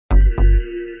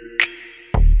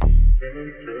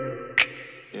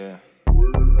Yeah. Oh,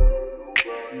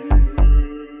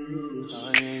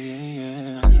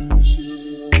 yeah.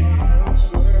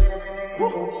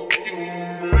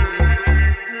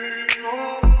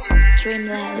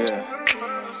 Dreamland. Yeah.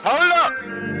 Hold up!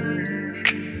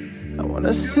 I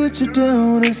wanna sit you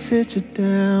down and sit you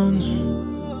down.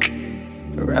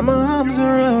 Wrap my arms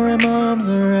around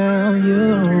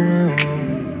you.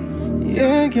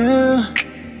 Yeah, yeah.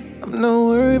 I'm not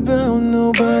worried about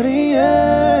nobody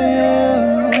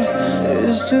else.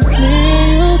 It's just me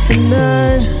and you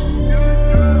tonight.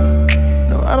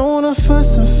 No, I don't wanna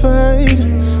fuss and fight.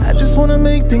 I just wanna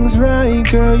make things right,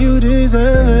 girl, you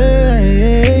deserve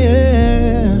it.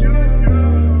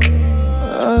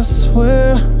 I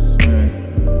swear,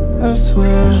 I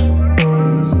swear.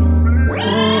 Oh,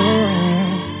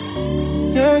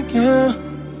 yeah, yeah.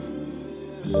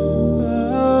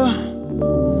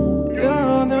 You're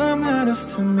all that matters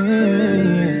to me.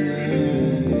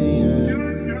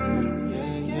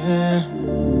 Yeah.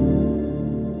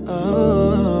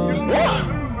 Oh.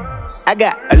 I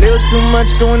got a little too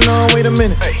much going on, wait a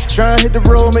minute. Tryna hit the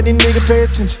road, make these niggas pay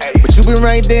attention. But you been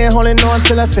right there holding on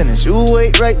till I finish. You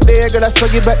wait right there, girl, I swear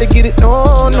you about to get it.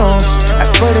 No, no. I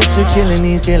swear that you're killing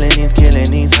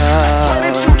these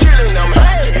hoes.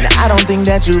 And I don't think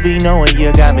that you be knowing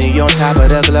you got me on top of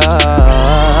the globe.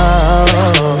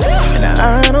 And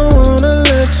I don't wanna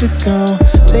let you go.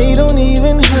 They don't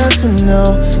even have to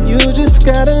know. You just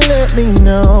gotta let me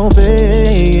know,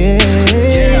 babe.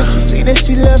 She see that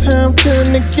she love how I'm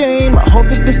killing the game. I hope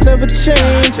that this never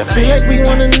change. I feel like we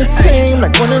one and the same,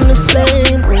 like one and the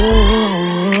same.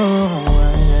 Ooh,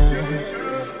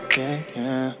 yeah,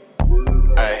 yeah.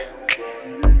 Hey.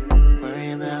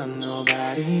 Worry about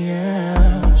nobody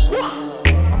else.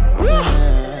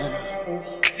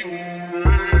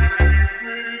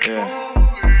 Yeah.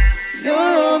 You're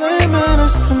all that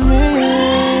matters to me.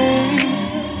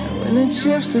 And when the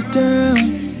chips are down,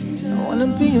 I wanna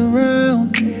be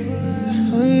around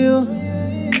for you,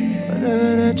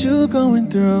 whatever that you're going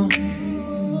through.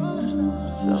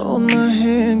 So hold my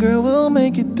hand, girl, we'll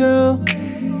make it through.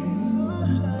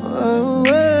 Oh,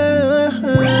 yeah,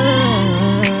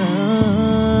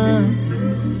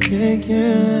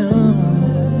 yeah.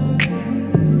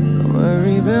 Don't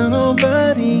worry about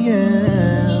nobody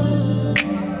else.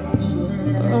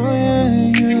 Oh yeah,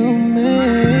 you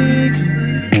make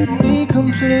me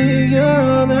complete. You're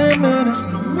all that matters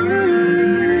to me.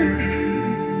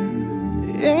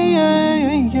 Yeah,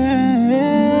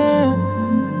 yeah.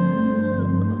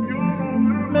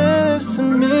 Matters to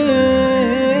me.